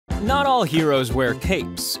Not all heroes wear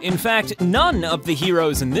capes. In fact, none of the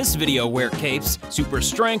heroes in this video wear capes. Super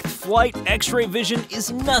strength, flight, X-ray vision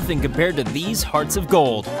is nothing compared to these hearts of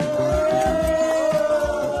gold.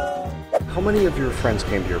 How many of your friends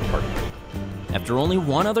came to your party? After only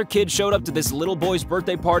one other kid showed up to this little boy's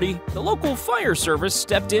birthday party, the local fire service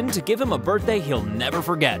stepped in to give him a birthday he'll never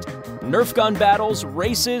forget. Nerf gun battles,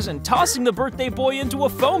 races, and tossing the birthday boy into a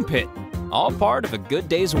foam pit. All part of a good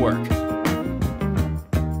day's work.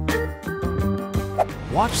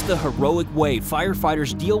 Watch the heroic way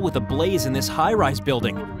firefighters deal with a blaze in this high-rise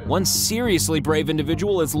building. One seriously brave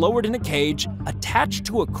individual is lowered in a cage, attached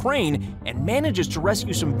to a crane, and manages to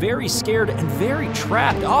rescue some very scared and very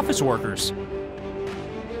trapped office workers.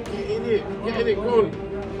 Get in it, go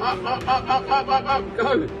on. Up,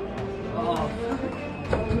 go.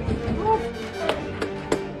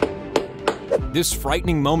 This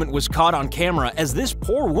frightening moment was caught on camera as this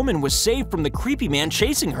poor woman was saved from the creepy man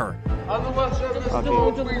chasing her. Wait. What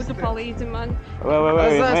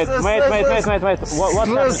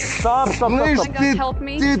happened? Stop. Help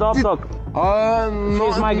me. Stop.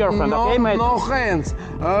 She's my girlfriend, okay, mate? No hands.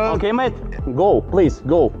 Okay, mate? Go, please,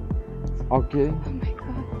 go. Okay.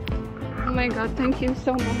 Oh my god, thank you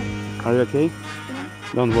so much. Are you okay? Yeah.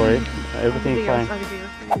 Don't worry, everything's fine.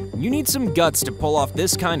 You need some guts to pull off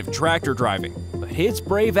this kind of tractor driving, but his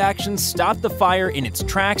brave actions stopped the fire in its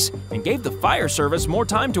tracks and gave the fire service more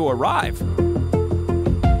time to arrive.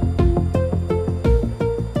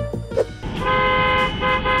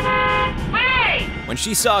 When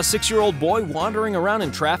she saw a 6-year-old boy wandering around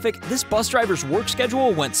in traffic, this bus driver's work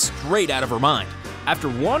schedule went straight out of her mind. After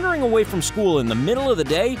wandering away from school in the middle of the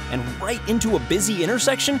day and right into a busy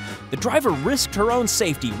intersection, the driver risked her own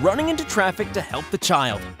safety running into traffic to help the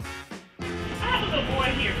child. I have a little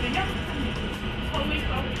boy here. Police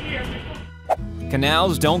over here.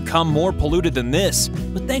 Canals don't come more polluted than this,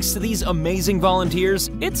 but thanks to these amazing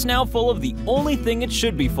volunteers, it's now full of the only thing it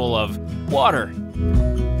should be full of: water.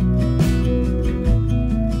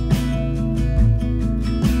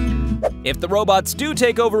 If the robots do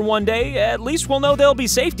take over one day, at least we'll know they'll be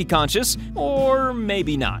safety conscious, or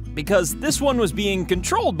maybe not, because this one was being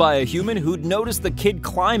controlled by a human who'd noticed the kid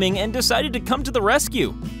climbing and decided to come to the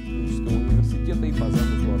rescue.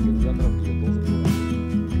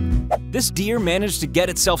 This deer managed to get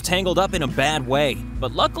itself tangled up in a bad way,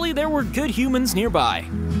 but luckily there were good humans nearby.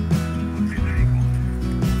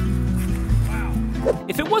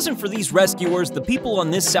 If it wasn't for these rescuers, the people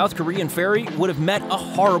on this South Korean ferry would have met a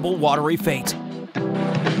horrible watery fate.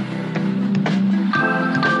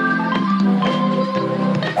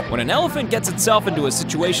 When an elephant gets itself into a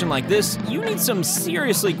situation like this, you need some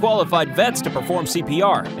seriously qualified vets to perform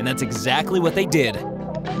CPR, and that's exactly what they did.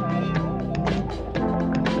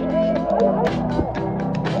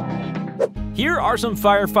 Here are some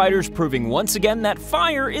firefighters proving once again that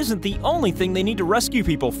fire isn't the only thing they need to rescue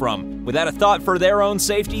people from. Without a thought for their own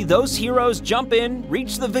safety, those heroes jump in,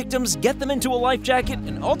 reach the victims, get them into a life jacket,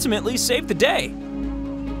 and ultimately save the day.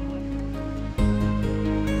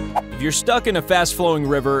 If you're stuck in a fast-flowing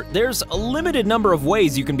river, there's a limited number of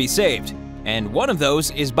ways you can be saved, and one of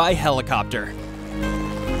those is by helicopter.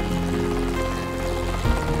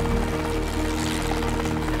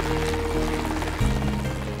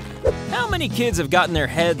 How many kids have gotten their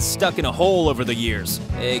heads stuck in a hole over the years?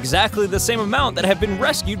 Exactly the same amount that have been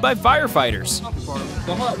rescued by firefighters.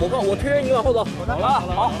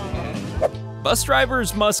 Bus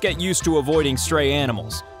drivers must get used to avoiding stray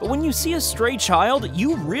animals, but when you see a stray child,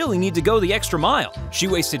 you really need to go the extra mile. She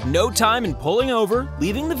wasted no time in pulling over,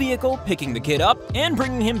 leaving the vehicle, picking the kid up, and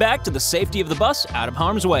bringing him back to the safety of the bus out of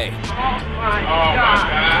harm's way. Oh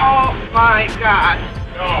my God.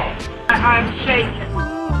 No. I'm shaking.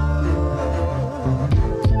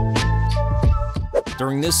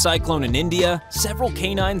 During this cyclone in India, several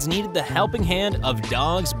canines needed the helping hand of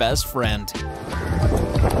dog's best friend.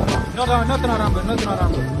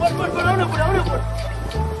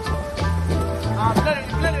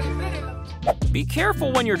 Be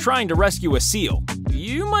careful when you're trying to rescue a seal.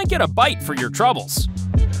 You might get a bite for your troubles.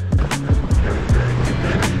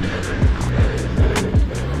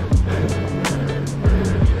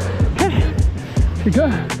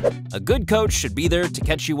 A good coach should be there to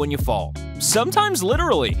catch you when you fall. Sometimes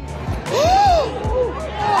literally.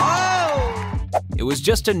 It was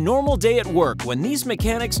just a normal day at work when these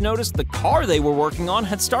mechanics noticed the car they were working on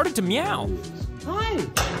had started to meow. Hi.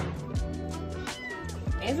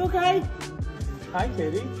 It's okay. Hi,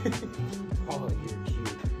 Kitty. Oh,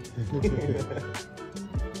 you're cute.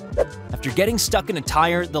 After getting stuck in a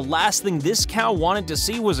tire, the last thing this cow wanted to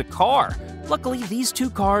see was a car. Luckily, these two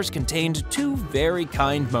cars contained two very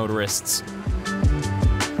kind motorists.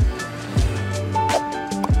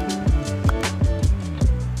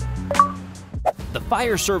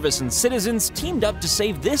 fire service and citizens teamed up to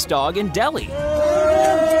save this dog in Delhi.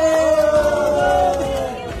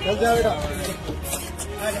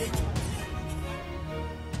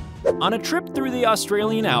 On a trip through the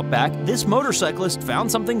Australian outback, this motorcyclist found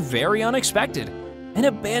something very unexpected: an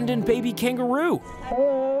abandoned baby kangaroo.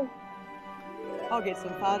 I'll get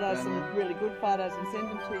some photos, some really good photos, and send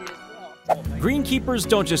them to you as well. Greenkeepers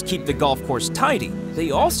don't just keep the golf course tidy,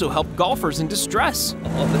 they also help golfers in distress.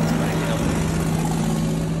 Oh, that's banging.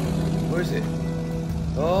 Where is it?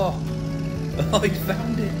 Oh, he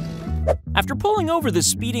found it. After pulling over the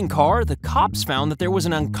speeding car, the cops found that there was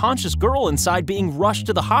an unconscious girl inside being rushed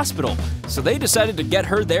to the hospital, so they decided to get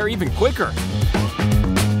her there even quicker.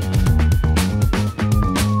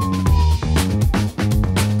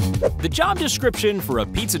 The job description for a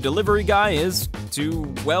pizza delivery guy is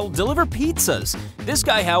to, well, deliver pizzas. This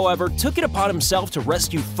guy, however, took it upon himself to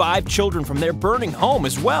rescue 5 children from their burning home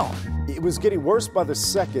as well. It was getting worse by the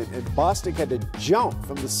second, and Bostic had to jump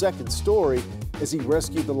from the second story as he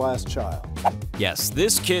rescued the last child. Yes,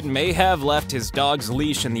 this kid may have left his dog's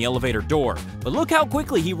leash in the elevator door, but look how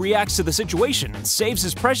quickly he reacts to the situation and saves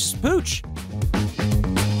his precious pooch.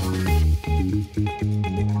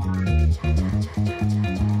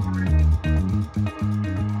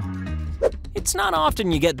 It's not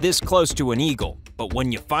often you get this close to an eagle, but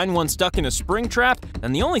when you find one stuck in a spring trap,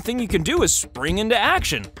 then the only thing you can do is spring into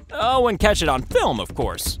action. Oh, and catch it on film, of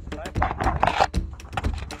course.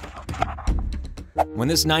 When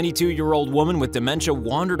this 92-year-old woman with dementia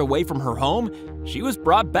wandered away from her home, she was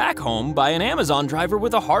brought back home by an Amazon driver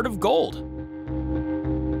with a heart of gold.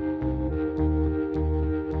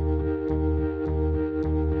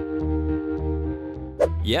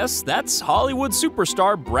 Yes, that's Hollywood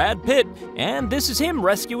superstar Brad Pitt, and this is him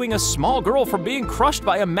rescuing a small girl from being crushed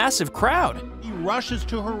by a massive crowd. He rushes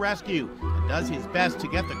to her rescue and does his best to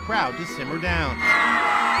get the crowd to simmer down.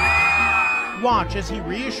 Watch as he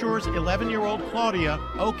reassures 11-year-old Claudia,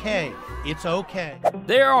 okay, it's okay.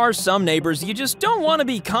 There are some neighbors you just don't want to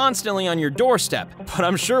be constantly on your doorstep, but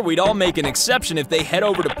I'm sure we'd all make an exception if they head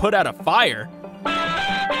over to put out a fire.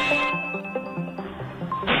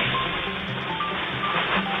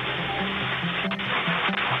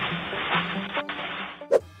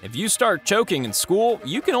 If you start choking in school,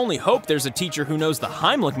 you can only hope there's a teacher who knows the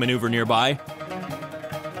Heimlich maneuver nearby.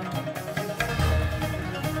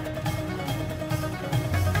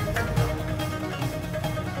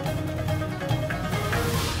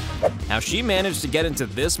 How she managed to get into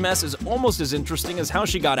this mess is almost as interesting as how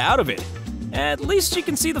she got out of it. At least she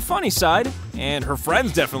can see the funny side, and her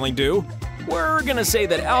friends definitely do. We're gonna say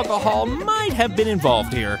that alcohol might have been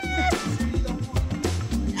involved here.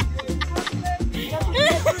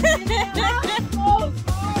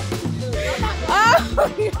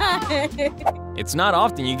 It's not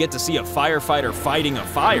often you get to see a firefighter fighting a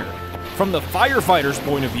fire. From the firefighter's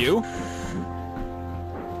point of view,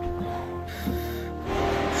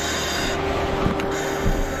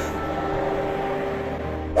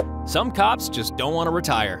 some cops just don't want to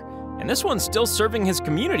retire. And this one's still serving his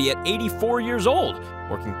community at 84 years old.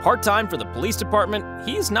 Working part-time for the police department,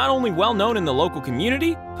 he's not only well-known in the local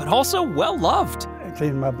community, but also well-loved. It's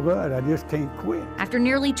in my blood, I just can't quit. After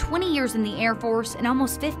nearly 20 years in the Air Force and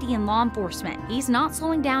almost 50 in law enforcement, he's not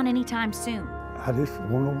slowing down anytime soon. I just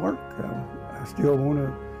want to work. I still want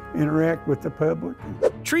to interact with the public.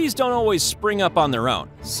 Trees don't always spring up on their own.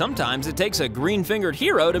 Sometimes it takes a green-fingered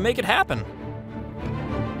hero to make it happen.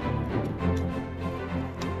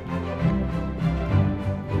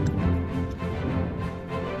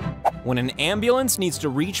 When an ambulance needs to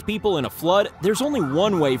reach people in a flood, there's only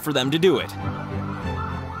one way for them to do it.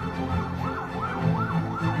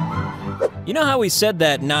 You know how we said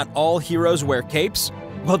that not all heroes wear capes?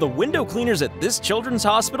 Well, the window cleaners at this children's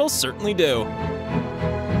hospital certainly do.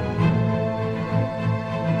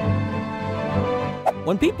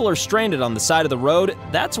 When people are stranded on the side of the road,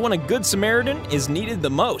 that's when a good Samaritan is needed the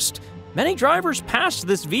most. Many drivers passed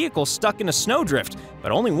this vehicle stuck in a snowdrift,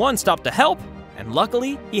 but only one stopped to help, and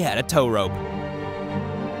luckily, he had a tow rope.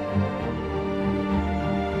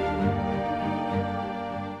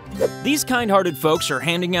 These kind-hearted folks are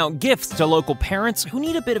handing out gifts to local parents who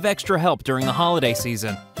need a bit of extra help during the holiday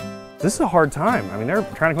season. This is a hard time. I mean, they're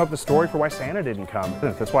trying to come up with a story for why Santa didn't come.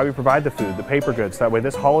 That's why we provide the food, the paper goods. That way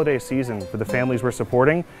this holiday season, for the families we're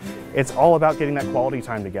supporting, it's all about getting that quality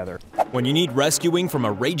time together. When you need rescuing from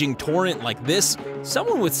a raging torrent like this,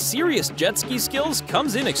 someone with serious jet ski skills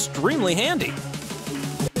comes in extremely handy.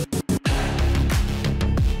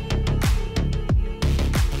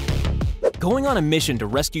 Going on a mission to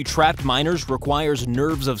rescue trapped miners requires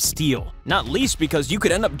nerves of steel, not least because you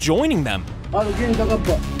could end up joining them.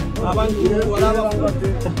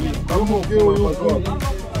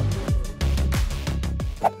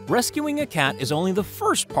 Rescuing a cat is only the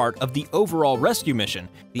first part of the overall rescue mission.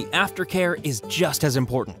 The aftercare is just as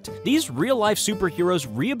important. These real-life superheroes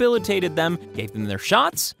rehabilitated them, gave them their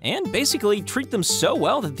shots, and basically treat them so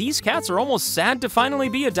well that these cats are almost sad to finally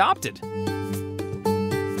be adopted.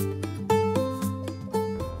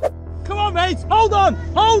 Come on, mates! Hold on!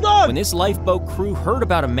 Hold on! When this lifeboat crew heard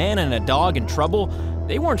about a man and a dog in trouble,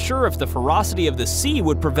 they weren't sure if the ferocity of the sea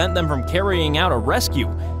would prevent them from carrying out a rescue.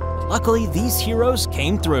 Luckily, these heroes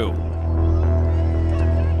came through.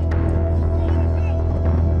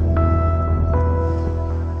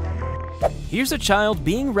 Here's a child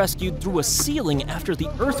being rescued through a ceiling after the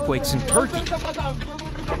earthquakes in Turkey.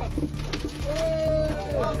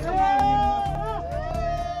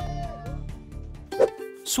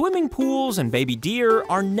 Swimming pools and baby deer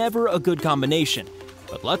are never a good combination,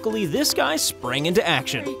 but luckily this guy sprang into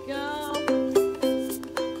action.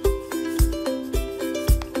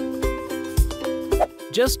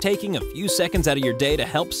 Just taking a few seconds out of your day to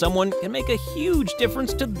help someone can make a huge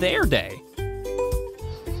difference to their day.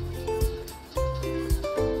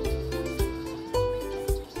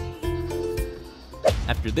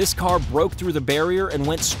 After this car broke through the barrier and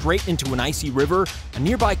went straight into an icy river, a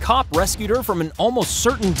nearby cop rescued her from an almost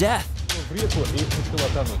certain death.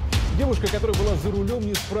 Девушка, которая была за рулем,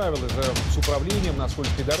 не справилась с управлением на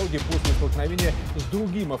скользкой дороге после столкновения с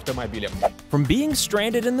другим автомобилем. From being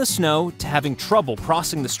stranded in the snow to having trouble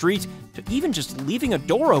crossing the street to even just leaving a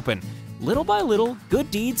door open, little by little, good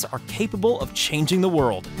deeds are capable of changing the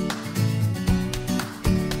world.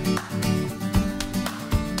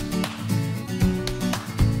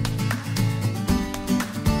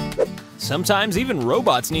 Sometimes even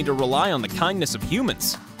robots need to rely on the kindness of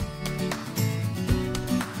humans.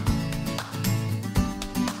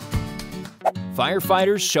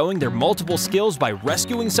 Firefighters showing their multiple skills by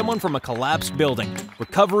rescuing someone from a collapsed building.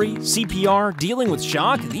 Recovery, CPR, dealing with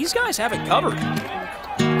shock, these guys have it covered.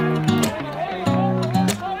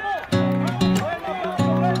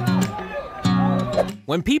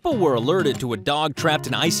 When people were alerted to a dog trapped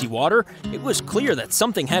in icy water, it was clear that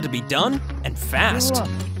something had to be done, and fast.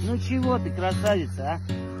 Ну чего ты, красавица, а?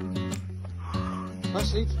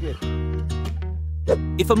 Пошли теперь.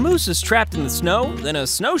 If a moose is trapped in the snow, then a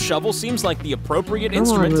snow shovel seems like the appropriate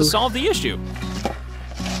instrument to solve the issue.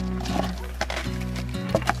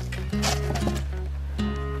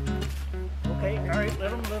 Okay, all right,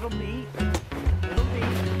 let him be. Little be.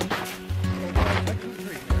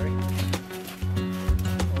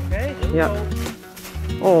 Okay, yeah.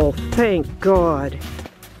 Oh, thank God.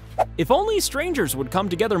 If only strangers would come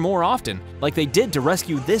together more often, like they did to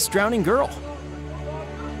rescue this drowning girl.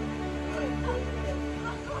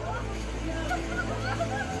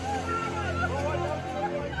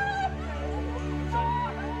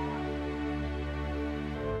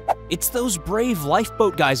 It's those brave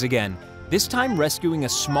lifeboat guys again, this time rescuing a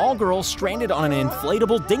small girl stranded on an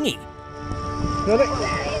inflatable dinghy. Got it?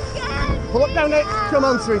 Pull up down it. Come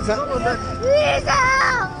on, sweetheart.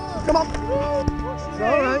 Come on. It's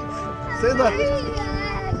all right. Sit there.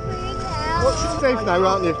 You're safe now,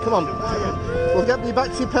 aren't you? Come on. We'll get you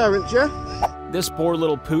back to your parents, yeah? This poor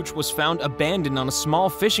little pooch was found abandoned on a small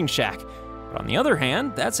fishing shack. But on the other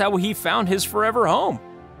hand, that's how he found his forever home.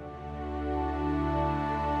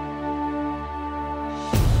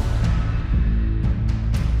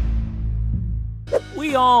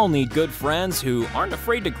 We all need good friends who aren't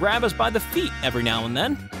afraid to grab us by the feet every now and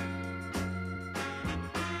then.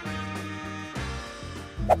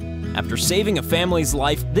 After saving a family's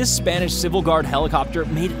life, this Spanish Civil Guard helicopter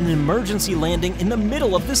made an emergency landing in the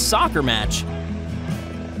middle of this soccer match.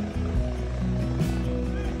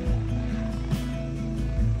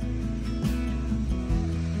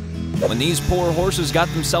 When these poor horses got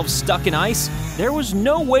themselves stuck in ice, there was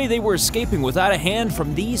no way they were escaping without a hand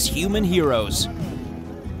from these human heroes.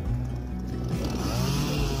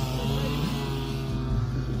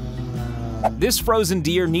 This frozen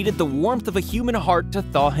deer needed the warmth of a human heart to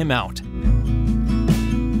thaw him out.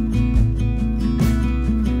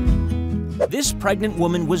 This pregnant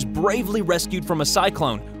woman was bravely rescued from a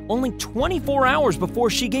cyclone only 24 hours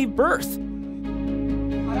before she gave birth.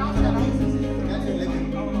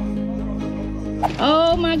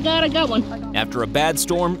 Oh my God, I got one. After a bad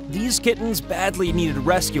storm, these kittens badly needed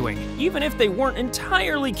rescuing, even if they weren't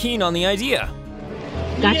entirely keen on the idea.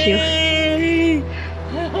 Got you. Yay!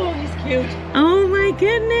 Oh, he's cute. Oh my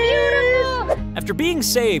goodness! Beautiful! After being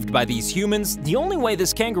saved by these humans, the only way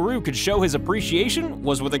this kangaroo could show his appreciation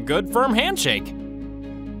was with a good firm handshake.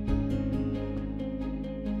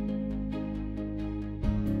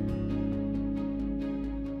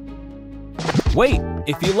 Wait,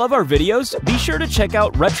 if you love our videos, be sure to check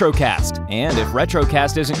out Retrocast. And if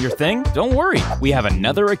Retrocast isn't your thing, don't worry, we have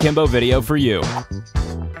another Akimbo video for you.